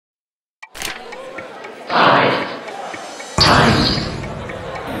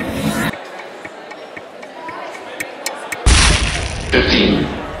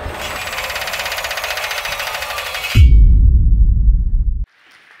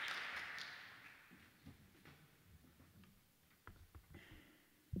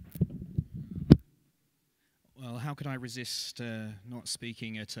how could I resist not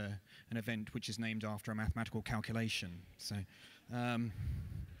speaking at an event which is named after a mathematical calculation? So,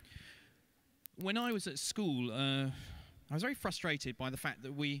 when I was at school, I was very frustrated by the fact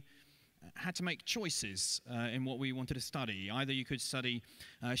that we had to make choices in what we wanted to study. Either you could study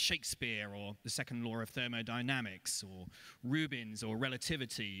Shakespeare or the second law of thermodynamics, or Rubens or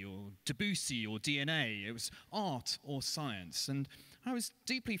relativity, or Debussy or DNA. It was art or science. And I was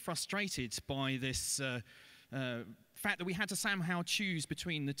deeply frustrated by this fact that we had to somehow choose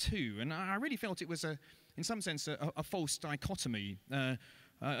between the two. And I really felt it was, in some sense, a false dichotomy.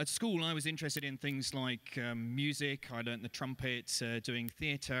 At school, I was interested in things like music. I learnt the trumpet, doing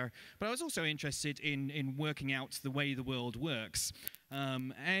theatre, but I was also interested in working out the way the world works.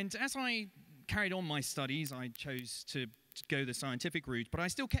 And as I carried on my studies, I chose to go the scientific route, but I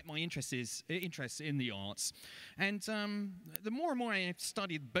still kept my interests in the arts. And the more and more I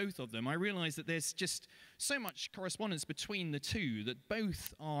studied both of them, I realized that there's just so much correspondence between the two, that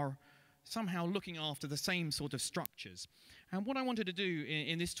both are somehow looking after the same sort of structures. And what I wanted to do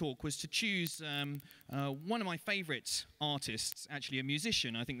in this talk was to choose one of my favorite artists, actually a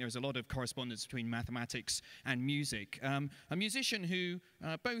musician. I think there's a lot of correspondence between mathematics and music. A musician who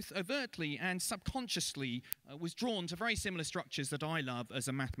both overtly and subconsciously was drawn to very similar structures that I love as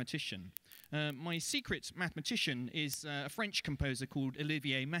a mathematician. My secret mathematician is a French composer called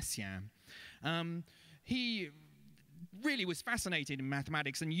Olivier Messiaen. He really was fascinated in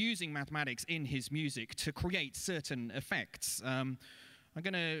mathematics and using mathematics in his music to create certain effects. I'm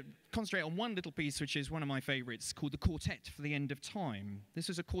going to concentrate on one little piece, which is one of my favorites, called the Quartet for the End of Time. This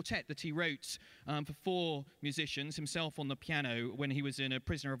was a quartet that he wrote for 4 musicians, himself on the piano, when he was in a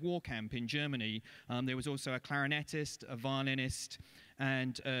prisoner of war camp in Germany. There was also a clarinetist, a violinist,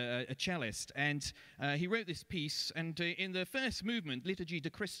 and a cellist. And he wrote this piece, and in the first movement, Liturgie de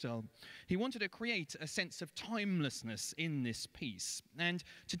Crystal, he wanted to create a sense of timelessness in this piece. And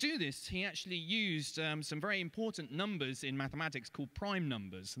to do this, he actually used some very important numbers in mathematics called prime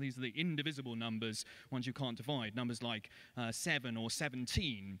numbers. These are the indivisible numbers, ones you can't divide, numbers like 7 or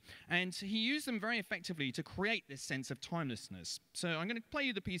 17. And he used them very effectively to create this sense of timelessness. So I'm going to play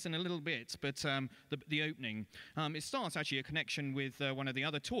you the piece in a little bit, but the opening, it starts actually a connection with one of the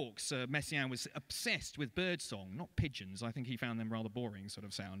other talks. Messiaen was obsessed with birdsong, not pigeons. I think he found them rather boring sort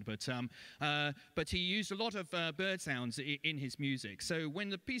of sound, but he used a lot of bird sounds in his music. So when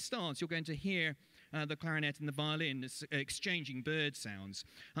the piece starts, you're going to hear the clarinet and the violin exchanging bird sounds.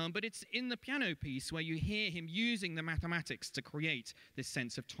 But it's in the piano piece where you hear him using the mathematics to create this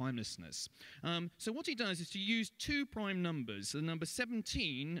sense of timelessness. So what he does is to use 2 prime numbers, the number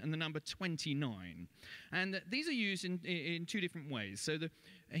 17 and the number 29. And these are used in 2 different ways. So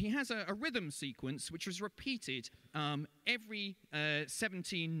he has a rhythm sequence which was repeated every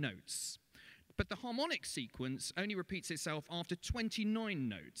 17 notes. But the harmonic sequence only repeats itself after 29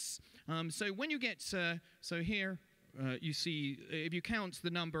 notes. So when you get, so here you see, if you count the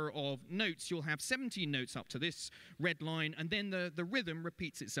number of notes, you'll have 17 notes up to this red line, and then the rhythm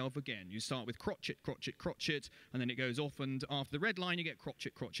repeats itself again. You start with crotchet, crotchet, crotchet, and then it goes off, and after the red line, you get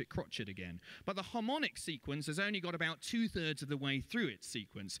crotchet, crotchet, crotchet again. But the harmonic sequence has only got about 2/3 of the way through its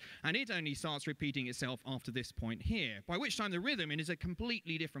sequence, and it only starts repeating itself after this point here, by which time the rhythm is a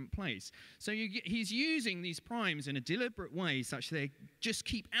completely different place. So he's using these primes in a deliberate way such that they just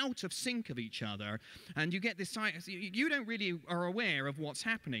keep out of sync of each other, and you get this, you don't really are aware of what's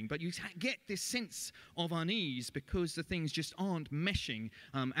happening, but you get this sense of unease because the things just aren't meshing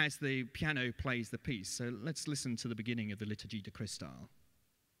as the piano plays the piece. So let's listen to the beginning of the Liturgie de Crystal.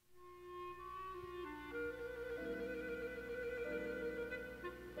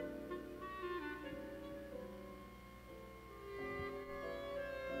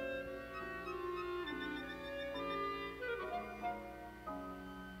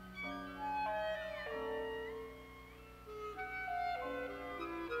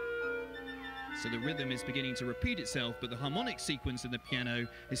 So the rhythm is beginning to repeat itself, but the harmonic sequence in the piano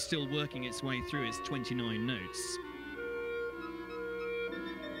is still working its way through its 29 notes.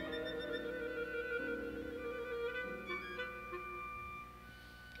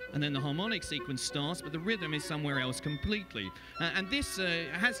 And then the harmonic sequence starts, but the rhythm is somewhere else completely. And this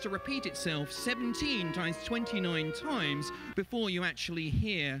has to repeat itself 17 times 29 times before you actually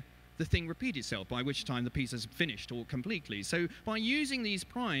hear the thing repeat itself, by which time the piece is finished or completely. So by using these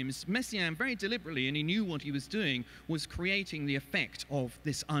primes, Messiaen very deliberately, and he knew what he was doing, was creating the effect of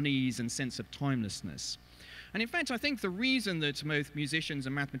this unease and sense of timelessness. And in fact, I think the reason that most musicians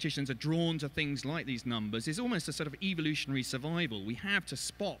and mathematicians are drawn to things like these numbers is almost a sort of evolutionary survival. We have to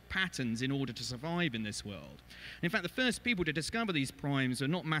spot patterns in order to survive in this world. And in fact, the first people to discover these primes are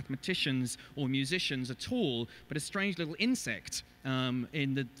not mathematicians or musicians at all, but a strange little insect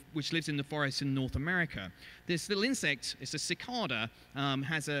which lives in the forests in North America. This little insect, it's a cicada,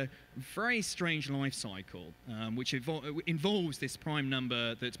 has a very strange life cycle, which involves this prime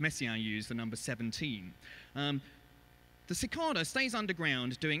number that Messiaen used, the number 17. The cicada stays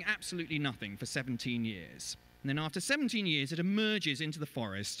underground doing absolutely nothing for 17 years. And then after 17 years, it emerges into the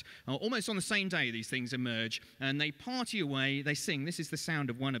forest. Almost on the same day, these things emerge, and they party away, they sing. This is the sound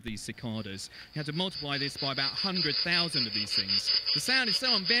of one of these cicadas. You have to multiply this by about 100,000 of these things. The sound is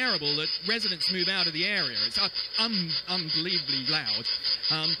so unbearable that residents move out of the area. It's unbelievably loud.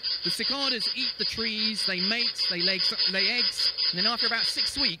 The cicadas eat the trees, they mate, they lay eggs, and then after about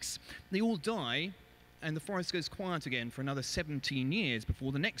 6 weeks, they all die, and the forest goes quiet again for another 17 years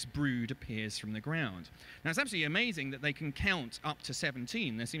before the next brood appears from the ground. Now, it's absolutely amazing that they can count up to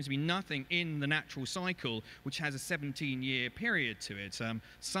 17. There seems to be nothing in the natural cycle which has a 17-year period to it.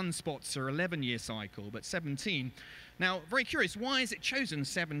 Sunspots are 11-year cycle, but 17. Now, very curious, why is it chosen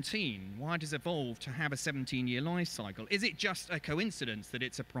 17? Why does it evolve to have a 17-year life cycle? Is it just a coincidence that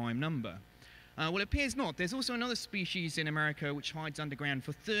it's a prime number? Well, it appears not. There's also another species in America which hides underground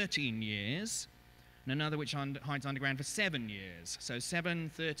for 13 years. And another which hides underground for 7 years. So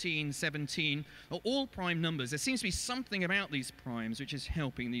 7, 13, 17 are all prime numbers. There seems to be something about these primes which is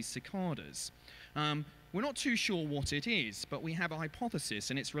helping these cicadas. We're not too sure what it is, but we have a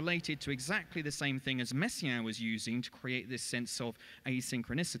hypothesis, and it's related to exactly the same thing as Messiaen was using to create this sense of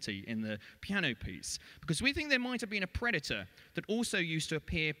asynchronicity in the piano piece. Because we think there might have been a predator that also used to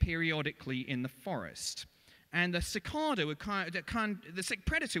appear periodically in the forest. And the cicada would the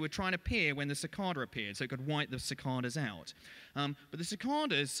predator would try and appear when the cicada appeared, so it could wipe the cicadas out. But the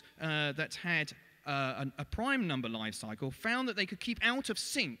cicadas that had a prime number life cycle found that they could keep out of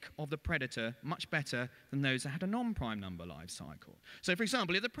sync of the predator much better than those that had a non-prime number life cycle. So, for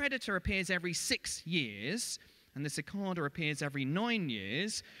example, if the predator appears every 6 years, and the cicada appears every 9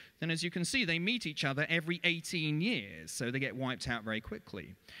 years, then as you can see, they meet each other every 18 years, so they get wiped out very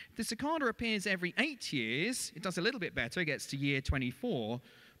quickly. If the cicada appears every 8 years, it does a little bit better, it gets to year 24,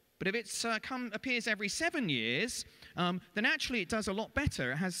 but if it appears every 7 years, then actually it does a lot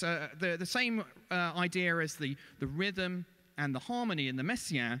better. It has the same idea as the rhythm and the harmony in the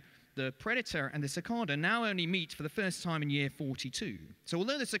Messiaen. The predator and the cicada now only meet for the first time in year 42. So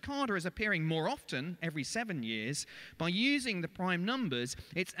although the cicada is appearing more often, every 7 years, by using the prime numbers,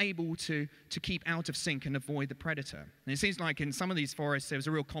 it's able to keep out of sync and avoid the predator. And it seems like in some of these forests there was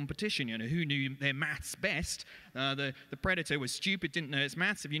a real competition, you know, who knew their maths best. The predator was stupid, didn't know its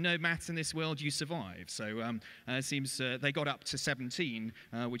maths. If you know maths in this world, you survive. So it seems they got up to 17,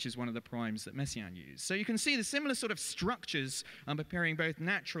 which is one of the primes that Messiaen used. So you can see the similar sort of structures appearing both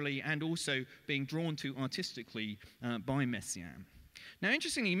naturally and also being drawn to artistically by Messiaen. Now,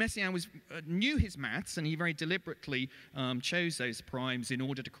 interestingly, Messiaen knew his maths, and he very deliberately chose those primes in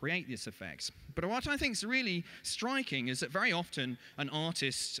order to create this effect. But what I think is really striking is that very often an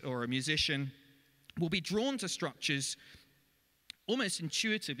artist or a musician will be drawn to structures almost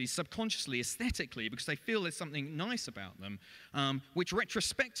intuitively, subconsciously, aesthetically, because they feel there's something nice about them, which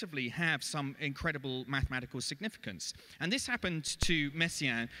retrospectively have some incredible mathematical significance. And this happened to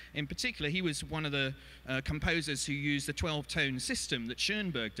Messiaen in particular. He was one of the composers who used the 12-tone system that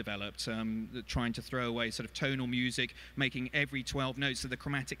Schoenberg developed, trying to throw away sort of tonal music, making every 12 notes of the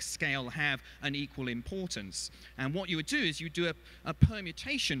chromatic scale have an equal importance. And what you would do is you do a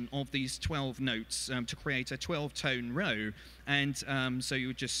permutation of these 12 notes to create a 12-tone row. And so you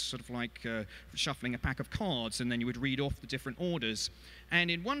would just sort of like shuffling a pack of cards, and then you would read off the different orders. And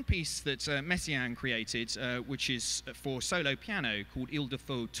in one piece that Messiaen created, which is for solo piano, called Il de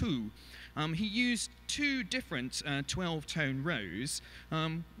Faux Tout, he used 2 different 12-tone rows.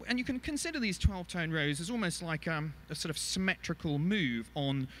 And you can consider these 12-tone rows as almost like a sort of symmetrical move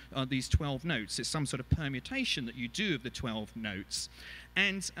on these 12 notes. It's some sort of permutation that you do of the 12 notes.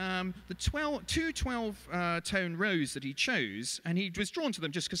 And the 2 12-tone rows that he chose, and he was drawn to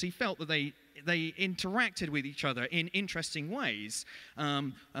them just because he felt that they interacted with each other in interesting ways.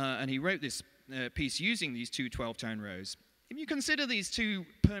 And he wrote this piece using these 2 12-tone rows. If you consider these 2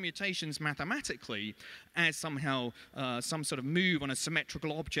 permutations mathematically as somehow some sort of move on a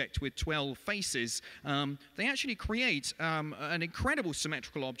symmetrical object with 12 faces, they actually create an incredible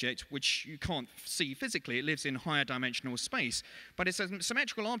symmetrical object which you can't see physically. It lives in higher dimensional space. But it's a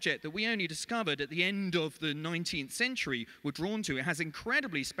symmetrical object that we only discovered at the end of the 19th century, were drawn to. It has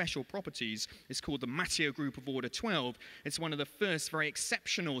incredibly special properties. It's called the Mathieu group of order 12. It's one of the first very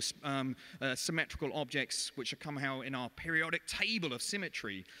exceptional symmetrical objects which are somehow in our periodic table of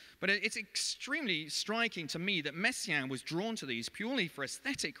symmetry. But it's extremely striking to me that Messiaen was drawn to these purely for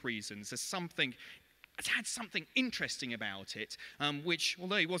aesthetic reasons, as something, it had something interesting about it, which,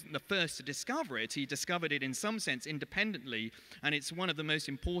 although he wasn't the first to discover it, he discovered it in some sense independently, and it's one of the most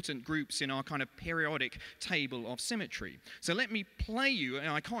important groups in our kind of periodic table of symmetry. So let me play you, and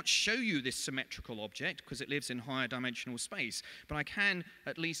I can't show you this symmetrical object because it lives in higher dimensional space, but I can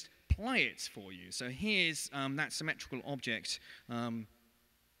at least play it for you. So here's that symmetrical object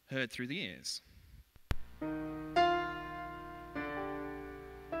heard through the ears.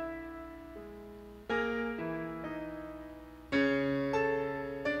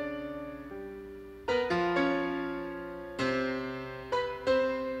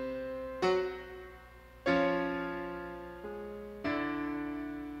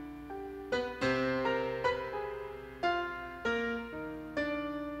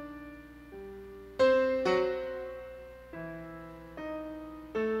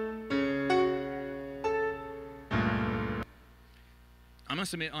 I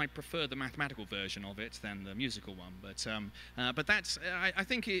must admit, I prefer the mathematical version of it than the musical one, but that's, I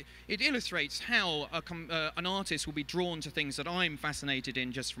think it illustrates how an artist will be drawn to things that I'm fascinated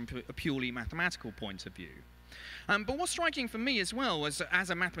in just from a purely mathematical point of view. But what's striking for me as well, as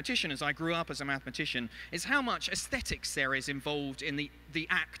a mathematician, as I grew up as a mathematician, is how much aesthetics there is involved in the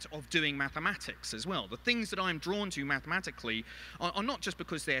act of doing mathematics as well. The things that I'm drawn to mathematically are not just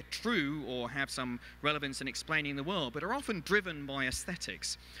because they're true or have some relevance in explaining the world, but are often driven by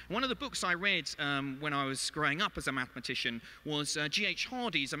aesthetics. One of the books I read when I was growing up as a mathematician was G.H.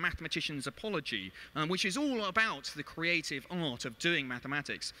 Hardy's A Mathematician's Apology, which is all about the creative art of doing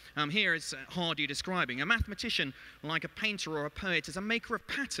mathematics. Here is Hardy describing: a mathematician, like a painter or a poet, is a maker of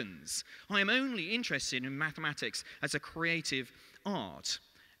patterns. I am only interested in mathematics as a creative art.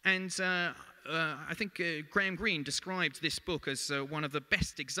 And I think Graham Greene described this book as one of the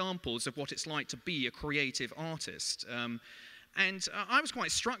best examples of what it's like to be a creative artist. And I was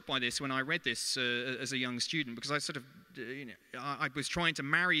quite struck by this when I read this as a young student, because I sort of, I was trying to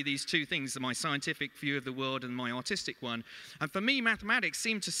marry these two things, my scientific view of the world and my artistic one. And for me, mathematics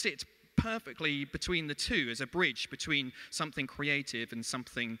seemed to sit perfectly between the two, as a bridge between something creative and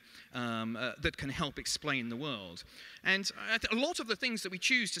something that can help explain the world. And a lot of the things that we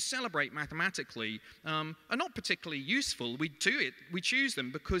choose to celebrate mathematically are not particularly useful. We choose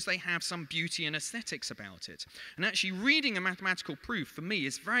them because they have some beauty and aesthetics about it. And actually reading a mathematical proof, for me,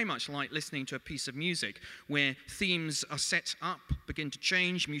 is very much like listening to a piece of music where themes are set up, begin to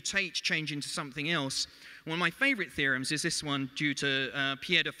change, mutate, change into something else. One of my favorite theorems is this one due to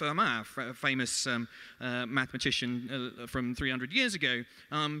Pierre de Fermat, a famous mathematician from 300 years ago.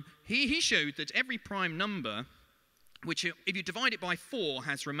 He showed that every prime number, which if you divide it by 4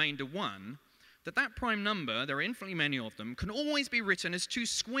 has remainder 1, that prime number, there are infinitely many of them, can always be written as 2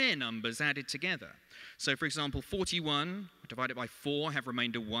 square numbers added together. So for example, 41 divided by 4 have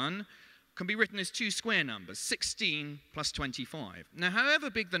remainder 1, can be written as 2 square numbers, 16 plus 25. Now, however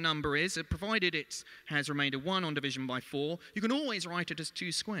big the number is, provided it has remainder 1 on division by 4, you can always write it as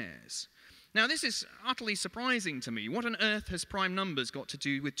 2 squares. Now, this is utterly surprising to me. What on earth has prime numbers got to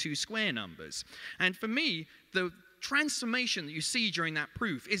do with 2 square numbers? And for me, the transformation that you see during that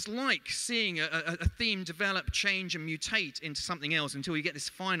proof is like seeing a theme develop, change, and mutate into something else until you get this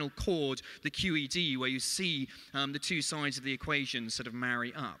final chord, the QED, where you see the two sides of the equation sort of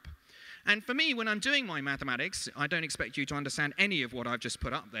marry up. And for me, when I'm doing my mathematics, I don't expect you to understand any of what I've just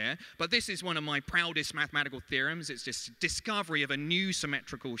put up there, but this is one of my proudest mathematical theorems. It's just discovery of a new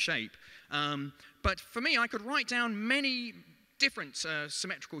symmetrical shape. But for me, I could write down many different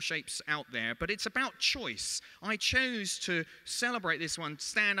symmetrical shapes out there, but it's about choice. I chose to celebrate this one,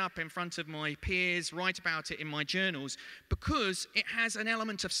 stand up in front of my peers, write about it in my journals, because it has an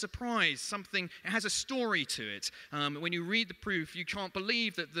element of surprise, it has a story to it. When you read the proof, you can't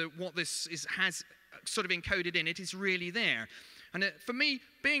believe that what this has sort of encoded in it is really there. And for me,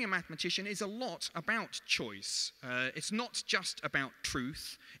 being a mathematician is a lot about choice. It's not just about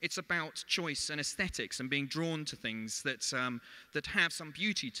truth. It's about choice and aesthetics and being drawn to things that, that have some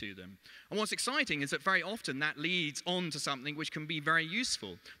beauty to them. And what's exciting is that very often that leads on to something which can be very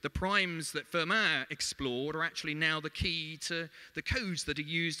useful. The primes that Fermat explored are actually now the key to the codes that are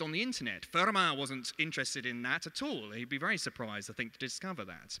used on the internet. Fermat wasn't interested in that at all. He'd be very surprised, I think, to discover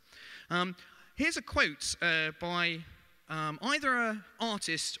that. Here's a quote by either an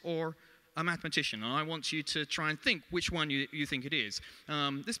artist or a mathematician, and I want you to try and think which one you think it is.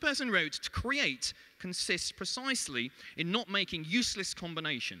 This person wrote, "To create consists precisely in not making useless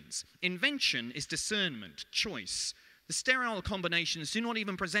combinations. Invention is discernment, choice. The sterile combinations do not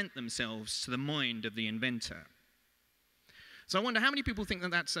even present themselves to the mind of the inventor." So I wonder how many people think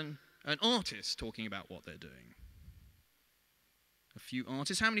that that's an artist talking about what they're doing? A few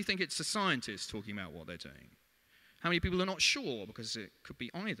artists. How many think it's a scientist talking about what they're doing? How many people are not sure? Because it could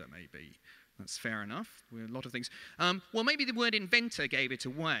be either, maybe. That's fair enough. A lot of things. Well, maybe the word inventor gave it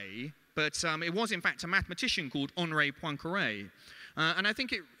away, but it was, in fact, a mathematician called Henri Poincaré. And I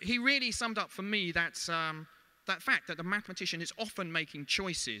think he really summed up for me that fact that the mathematician is often making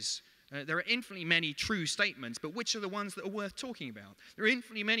choices. There are infinitely many true statements, but which are the ones that are worth talking about? There are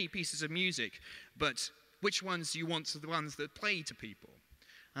infinitely many pieces of music, but which ones do you want are the ones that play to people?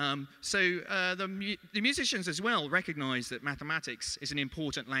 The musicians as well recognize that mathematics is an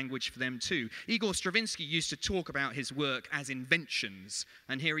important language for them too. Igor Stravinsky used to talk about his work as inventions,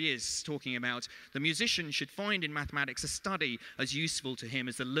 and here he is talking about the musician should find in mathematics a study as useful to him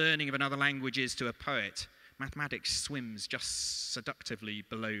as the learning of another language is to a poet. Mathematics swims just seductively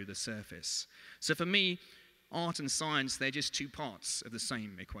below the surface. So for me, art and science, they're just two parts of the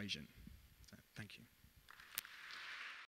same equation. So, thank you.